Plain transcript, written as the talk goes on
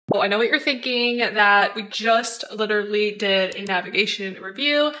I know what you're thinking, that we just literally did a navigation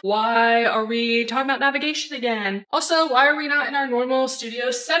review. Why are we talking about navigation again? Also, why are we not in our normal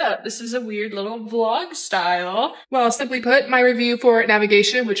studio setup? This is a weird little vlog style. Well, simply put, my review for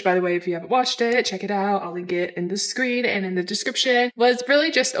navigation, which by the way, if you haven't watched it, check it out. I'll link it in the screen and in the description, was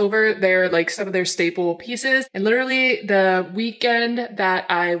really just over their, like some of their staple pieces. And literally the weekend that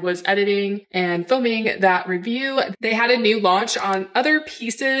I was editing and filming that review, they had a new launch on other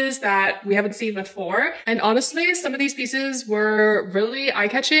pieces that we haven't seen before. And honestly, some of these pieces were really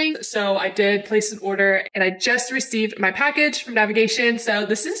eye-catching. So I did place an order and I just received my package from navigation. So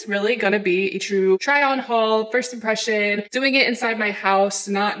this is really gonna be a true try-on haul, first impression, doing it inside my house,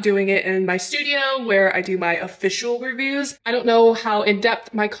 not doing it in my studio where I do my official reviews. I don't know how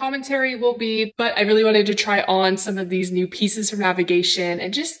in-depth my commentary will be, but I really wanted to try on some of these new pieces from navigation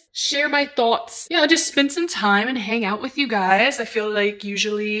and just share my thoughts, you know, just spend some time and hang out with you guys. I feel like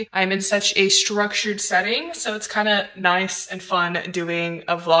usually I'm in such a structured setting, so it's kind of nice and fun doing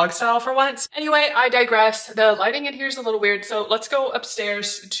a vlog style for once. Anyway, I digress. The lighting in here is a little weird, so let's go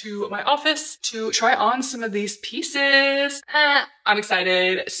upstairs to my office to try on some of these pieces. I'm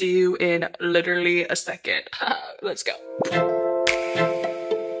excited. See you in literally a second. Let's go.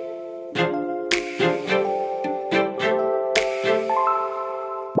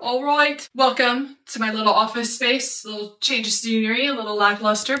 All right, welcome to my little office space. A little change of scenery, a little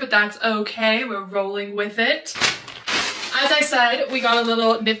lackluster, but that's okay. We're rolling with it. As I said, we got a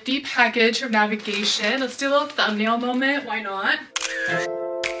little nifty package from navigation. Let's do a little thumbnail moment. Why not?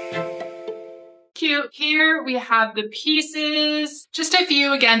 Cute. Here we have the pieces, just a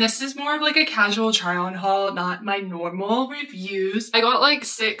few. Again, this is more of like a casual try on haul, not my normal reviews. I got like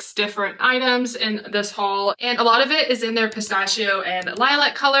 6 different items in this haul and a lot of it is in their pistachio and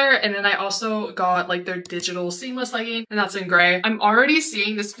lilac color. And then I also got like their digital seamless legging and that's in gray. I'm already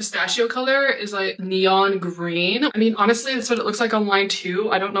seeing this pistachio color is like neon green. I mean, honestly, that's what it looks like online too.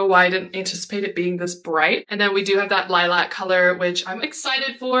 I don't know why I didn't anticipate it being this bright. And then we do have that lilac color, which I'm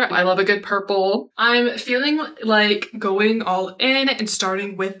excited for. I love a good purple. I'm feeling like going all in and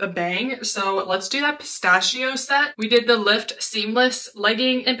starting with a bang. So let's do that pistachio set. We did the Lift Seamless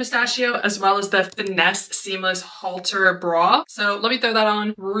Legging in pistachio as well as the Finesse Seamless Halter Bra. So let me throw that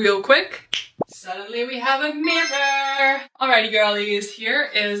on real quick. Suddenly we have a mirror. Alrighty girlies, here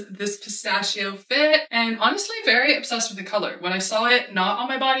is this pistachio fit and honestly very obsessed with the color. When I saw it not on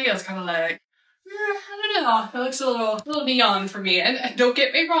my body, I was kind of like, I don't know, it looks a little neon for me. And don't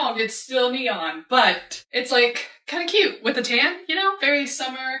get me wrong, it's still neon, but it's like kind of cute with the tan, you know, very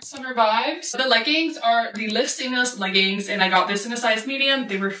summer vibes. The leggings are the Lift Seamless Leggings and I got this in a size medium.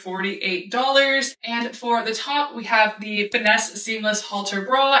 They were $48. And for the top, we have the Finesse Seamless Halter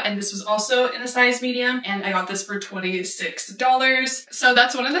Bra and this was also in a size medium and I got this for $26. So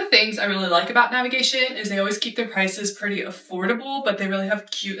that's one of the things I really like about navigation is they always keep their prices pretty affordable, but they really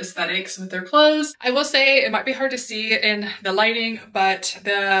have cute aesthetics with their clothes. I will say it might be hard to see in the lighting, but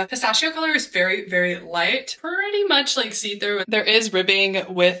the pistachio color is very, very light. Pretty much like see-through. There is ribbing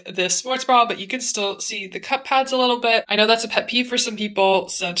with this sports bra, but you can still see the cup pads a little bit. I know that's a pet peeve for some people,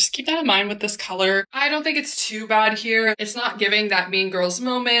 so just keep that in mind with this color. I don't think it's too bad here. It's not giving that Mean Girls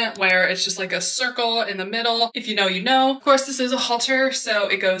moment where it's just like a circle in the middle. If you know, you know. Of course, this is a halter, so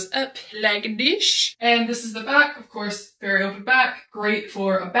it goes up like this. And this is the back, of course, very open back. Great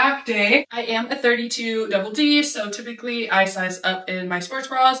for a back day. I am a 32 double D, so typically I size up in my sports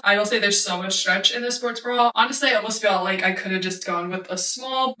bras. I will say there's so much stretch in this sports bra. Honestly, I almost felt like I could have just gone with a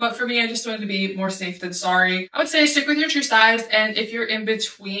small, but for me, I just wanted to be more safe than sorry. I would say stick with your true size, and if you're in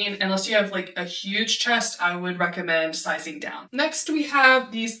between, unless you have like a huge chest, I would recommend sizing down. Next, we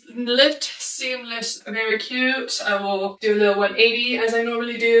have these Lift Seamless, very cute. I will do the 180 as I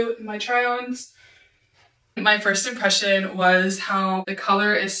normally do in my try-ons. My first impression was how the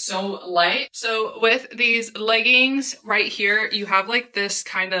color is so light. So with these leggings right here, you have like this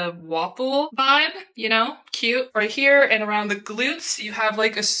kind of waffle vibe, you know, cute. Right here and around the glutes, you have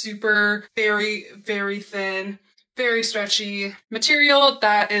like a super, very, very thin, very stretchy material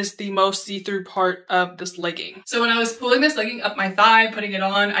that is the most see-through part of this legging. So when I was pulling this legging up my thigh, putting it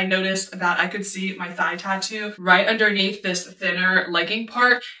on, I noticed that I could see my thigh tattoo right underneath this thinner legging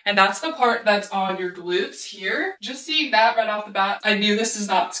part. And that's the part that's on your glutes here. Just seeing that right off the bat, I knew this is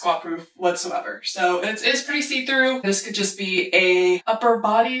not squat proof whatsoever. So it's pretty see-through. This could just be a upper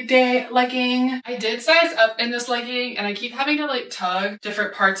body day legging. I did size up in this legging and I keep having to like tug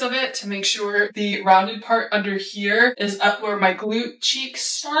different parts of it to make sure the rounded part under here here is up where my glute cheeks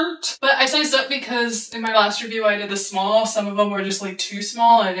start. But I sized up because in my last review I did the small. Some of them were just like too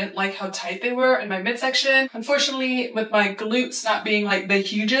small. I didn't like how tight they were in my midsection. Unfortunately, with my glutes not being like the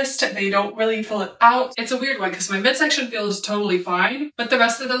hugest, they don't really fill it out. It's a weird one because my midsection feels totally fine, but the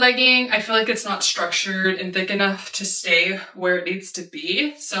rest of the legging, I feel like it's not structured and thick enough to stay where it needs to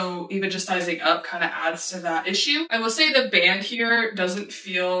be. So even just sizing up kind of adds to that issue. I will say the band here doesn't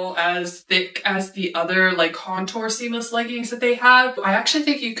feel as thick as the other like contour seamless leggings that they have. I actually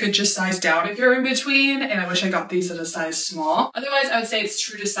think you could just size down if you're in between, and I wish I got these at a size small. Otherwise, I would say it's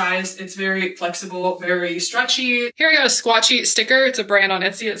true to size. It's very flexible, very stretchy. Here I got a Squatchy sticker. It's a brand on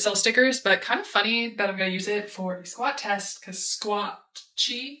Etsy that sells stickers, but kind of funny that I'm going to use it for a squat test because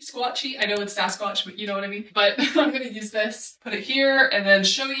Squatchy. I know it's Sasquatch, but you know what I mean. But I'm going to use this, put it here, and then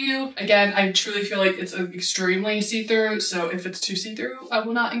show you. Again, I truly feel like it's extremely see-through, so if it's too see-through, I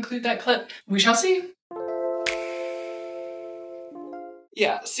will not include that clip. We shall see.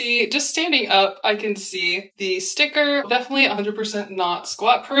 Yeah, see, just standing up, I can see the sticker. Definitely 100% not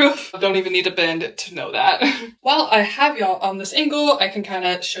squat proof. Don't even need to bend to know that. While I have y'all on this angle, I can kind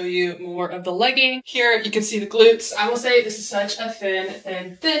of show you more of the legging. Here, you can see the glutes. I will say this is such a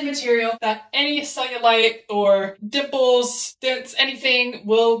thin material that any cellulite or dimples, dents, anything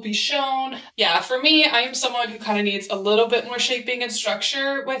will be shown. Yeah, for me, I am someone who kind of needs a little bit more shaping and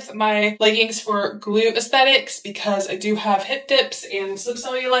structure with my leggings for glute aesthetics because I do have hip dips and some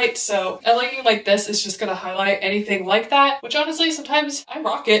cellulite, so a legging like this is just gonna highlight anything like that, which honestly sometimes I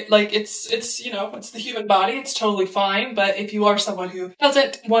rock it. Like it's you know, it's the human body, it's totally fine, but if you are someone who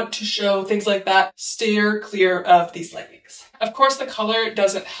doesn't want to show things like that, steer clear of these leggings. Of course, the color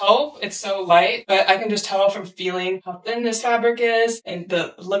doesn't help. It's so light, but I can just tell from feeling how thin this fabric is and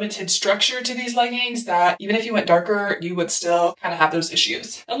the limited structure to these leggings that even if you went darker, you would still kind of have those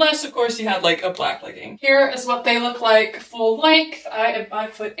issues. Unless, of course, you had like a black legging. Here is what they look like full length. I am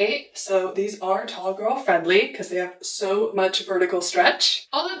 5'8", so these are tall girl friendly because they have so much vertical stretch.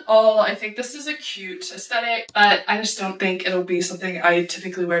 All in all, I think this is a cute aesthetic, but I just don't think it'll be something I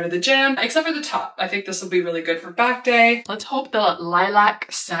typically wear to the gym, except for the top. I think this will be really good for back day. Let's hope the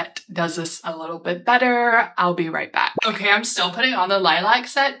Lilac Set does this a little bit better. I'll be right back. Okay, I'm still putting on the Lilac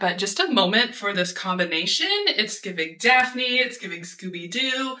Set, but just a moment for this combination. It's giving Daphne, it's giving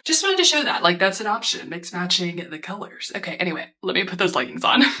Scooby-Doo. Just wanted to show that, like that's an option, mix matching the colors. Okay, anyway, let me put those leggings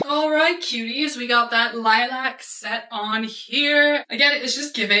on. All right, cuties, we got that Lilac Set on here. Again, it's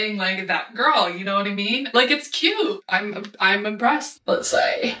just giving like that girl, you know what I mean? Like it's cute. I'm impressed. Let's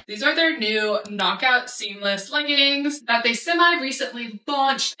say these are their new Knockout Seamless Leggings that they semi-recently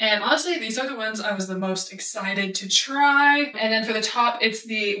launched, and honestly these are the ones I was the most excited to try. And then for the top it's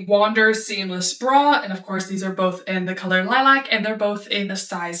the Wander Seamless Bra, and of course these are both in the color lilac and they're both in the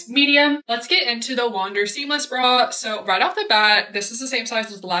size medium. Let's get into the Wander Seamless Bra. So right off the bat, this is the same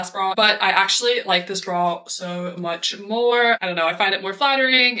size as the last bra, but I actually like this bra so much more. I don't know, I find it more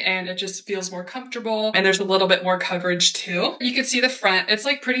flattering and it just feels more comfortable, and there's a little bit more coverage too. You can see the front, it's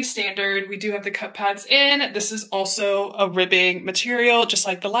like pretty standard. We do have the cup pads in. This is also a ribbing material, just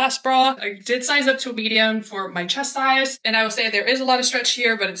like the last bra. I did size up to a medium for my chest size, and I will say there is a lot of stretch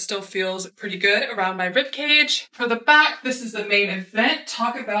here, but it still feels pretty good around my rib cage. For the back, this is the main event.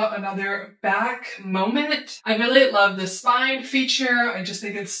 Talk about another back moment. I really love the spine feature. I just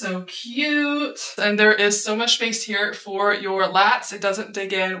think it's so cute. And there is so much space here for your lats. It doesn't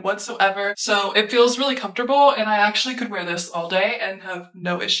dig in whatsoever. So it feels really comfortable, and I actually could wear this all day and have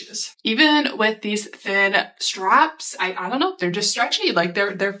no issues. Even with these thin straps, I don't know, they're just stretchy, like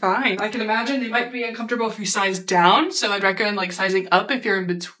they're fine. I can imagine they might be uncomfortable if you size down, so I'd recommend like sizing up if you're in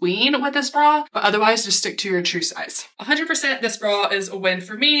between with this bra, but otherwise just stick to your true size. 100% this bra is a win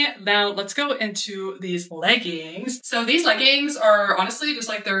for me. Now let's go into these leggings. So these leggings are honestly just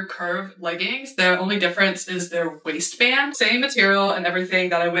like their curve leggings. The only difference is their waistband. Same material and everything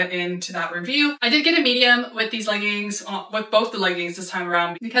that I went into that review. I did get a medium with these leggings, with both the leggings this time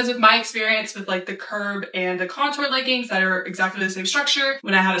around, because of my experience with like the curve and the contour leggings that are exactly the same structure.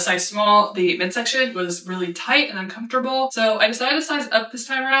 When I had a size small, the midsection was really tight and uncomfortable. So I decided to size up this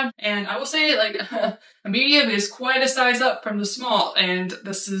time around, and I will say like a medium is quite a size up from the small, and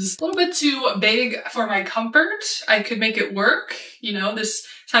this is a little bit too big for my comfort. I could make it work. You know, this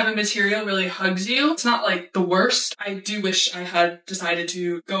type of material really hugs you. It's not like the worst. I do wish I had decided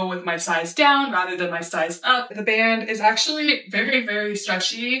to go with my size down rather than my size up. The band is actually very, very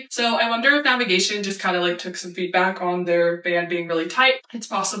stretchy. So I wonder if navigation just kind of like took some feedback on their band being really tight. It's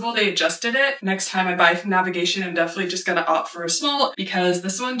possible they adjusted it. Next time I buy from navigation, I'm definitely just gonna opt for a small because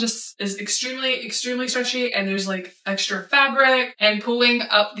this one just is extremely, extremely stretchy and there's like extra fabric, and pulling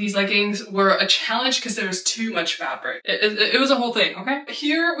up these leggings were a challenge because there was too much fabric. It was a whole thing, okay?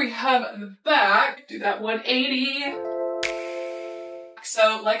 Here we have the back. Do that 180.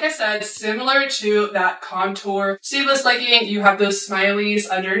 So like I said, similar to that contour seamless legging, you have those smileys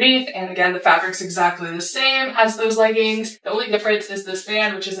underneath, and again the fabric's exactly the same as those leggings. The only difference is this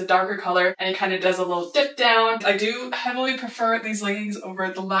band, which is a darker color, and it kind of does a little dip down. I do heavily prefer these leggings over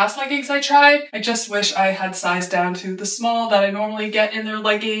the last leggings I tried. I just wish I had sized down to the small that I normally get in their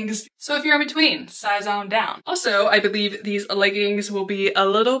leggings. So if you're in between, size on down. Also, I believe these leggings will be a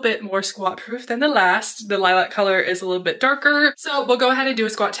little bit more squat proof than the last. The lilac color is a little bit darker, so we'll go ahead and do a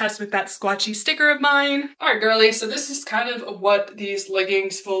squat test with that squatchy sticker of mine. All right, girly, so this is kind of what these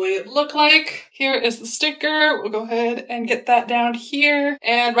leggings fully look like. Here is the sticker. We'll go ahead and get that down here.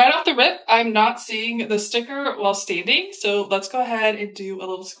 And right off the rip, I'm not seeing the sticker while standing, so let's go ahead and do a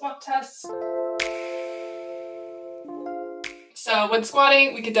little squat test. So when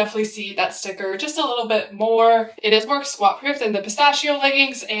squatting, we could definitely see that sticker just a little bit more. It is more squat proof than the pistachio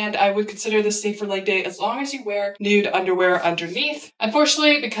leggings, and I would consider this safe for leg day as long as you wear nude underwear underneath.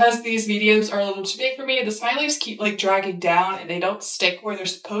 Unfortunately, because these mediums are a little too big for me, the smileys keep like dragging down and they don't stick where they're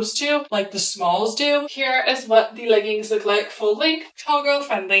supposed to, like the smalls do. Here is what the leggings look like full length, tall girl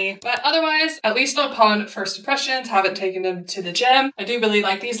friendly. But otherwise, at least upon first impressions, haven't taken them to the gym. I do really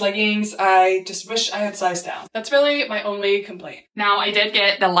like these leggings. I just wish I had sized down. That's really my only complaint. Now I did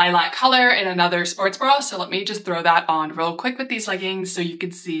get the lilac color in another sports bra, so let me just throw that on real quick with these leggings so you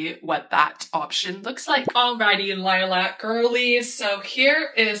can see what that option looks like. Alrighty, lilac girlies. So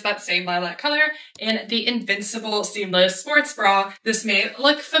here is that same lilac color in the Invincible Seamless Sports Bra. This may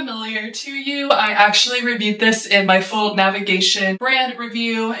look familiar to you. I actually reviewed this in my full navigation brand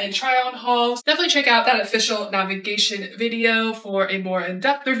review and try on hauls. Definitely check out that official navigation video for a more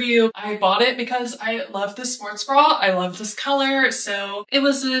in-depth review. I bought it because I love this sports bra. I love this color, so it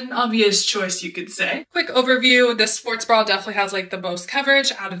was an obvious choice, you could say. Quick overview, this sports bra definitely has like the most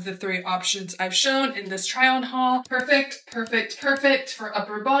coverage out of the three options I've shown in this try on haul. Perfect, perfect, perfect for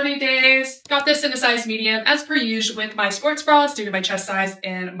upper body days. Got this in a size medium as per usual with my sports bras due to my chest size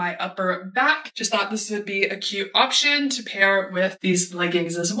and my upper back. Just thought this would be a cute option to pair with these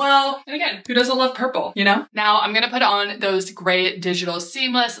leggings as well. And again, who doesn't love purple, you know? Now I'm gonna put on those gray digital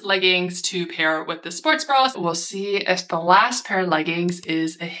seamless leggings to pair with the sports bras. We'll see if the last pair of leggings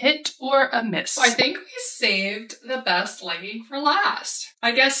is a hit or a miss. So I think we saved the best legging for last.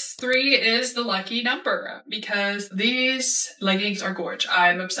 I guess 3 is the lucky number because these leggings are gorge.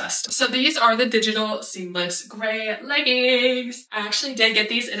 I'm obsessed. So these are the digital seamless gray leggings. I actually did get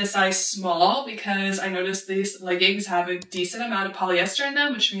these in a size small because I noticed these leggings have a decent amount of polyester in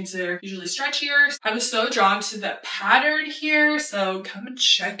them, which means they're usually stretchier. I was so drawn to the pattern here, so come and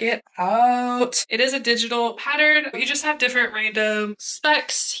check it out. It is a digital pattern. You just have different random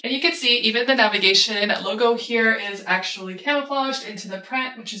specs. And you can see even the navigation logo here is actually camouflaged into the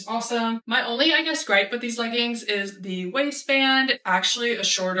print, which is awesome. My only, I guess, gripe with these leggings is the waistband. Actually a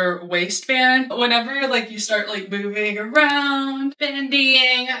shorter waistband. Whenever like you start like moving around,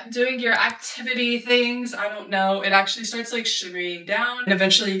 bending, doing your activity things, I don't know, it actually starts like shimmying down and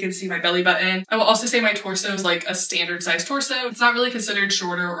eventually you can see my belly button. I will also say my torso is like a standard size torso. It's not really considered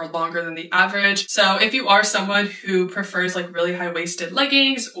shorter or longer than the average. So if you are someone who prefers like really high-waisted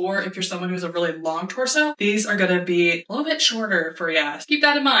leggings, or if you're someone who's a really long torso, these are gonna be a little bit shorter for you. Keep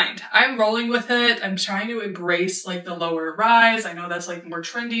that in mind. I'm rolling with it. I'm trying to embrace like the lower rise. I know that's like more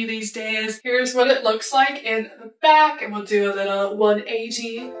trendy these days. Here's what it looks like in the back, and we'll do a little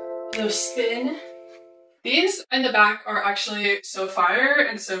 180, little spin. These in the back are actually so fire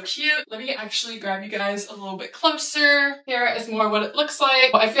and so cute. Let me actually grab you guys a little bit closer. Here is more what it looks like.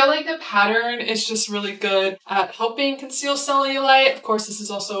 I feel like the pattern is just really good at helping conceal cellulite. Of course, this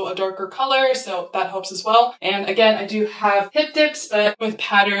is also a darker color, so that helps as well. And again, I do have hip dips, but with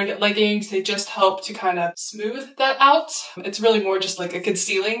patterned leggings, they just help to kind of smooth that out. It's really more just like a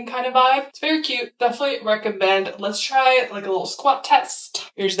concealing kind of vibe. It's very cute. Definitely recommend. Let's try like a little squat test.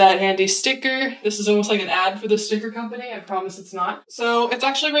 Here's that handy sticker. This is almost like an ad for the sticker company. I promise it's not. So it's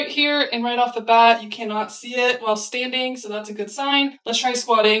actually right here, and right off the bat, you cannot see it while standing, so that's a good sign. Let's try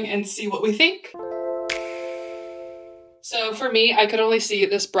squatting and see what we think. So for me, I could only see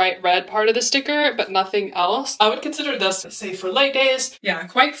this bright red part of the sticker, but nothing else. I would consider this safe for light days. Yeah,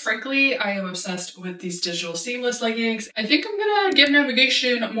 quite frankly, I am obsessed with these digital seamless leggings. I think I'm gonna give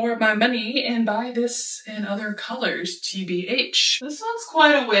Navigation more of my money and buy this in other colors, TBH. This one's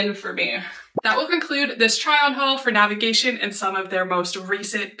quite a win for me. That will conclude this try-on haul for Navigation and some of their most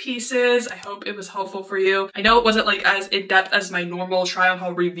recent pieces. I hope it was helpful for you. I know it wasn't like as in-depth as my normal try-on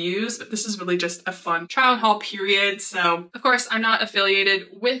haul reviews, but this is really just a fun try-on haul period. So of course, I'm not affiliated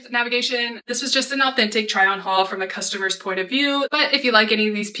with Navigation. This was just an authentic try-on haul from a customer's point of view. But if you like any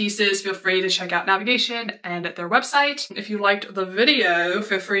of these pieces, feel free to check out Navigation and their website. If you liked the video,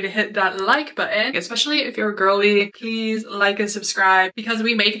 feel free to hit that like button, especially if you're a girly. Please like and subscribe because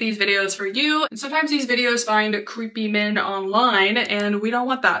we make these videos for you. And sometimes these videos find creepy men online and we don't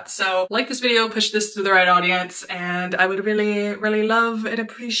want that. So like this video, push this to the right audience, and I would really, really love and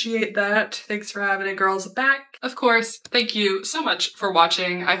appreciate that. Thanks for having a girl's back. Of course, thank you so much for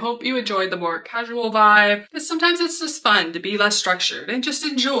watching. I hope you enjoyed the more casual vibe, because sometimes it's just fun to be less structured and just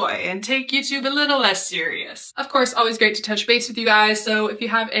enjoy and take YouTube a little less serious. Of course, always great to touch base with you guys. So if you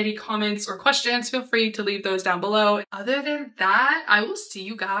have any comments or questions, feel free to leave those down below. Other than that, I will see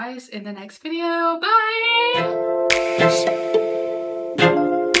you guys in the next video. Bye!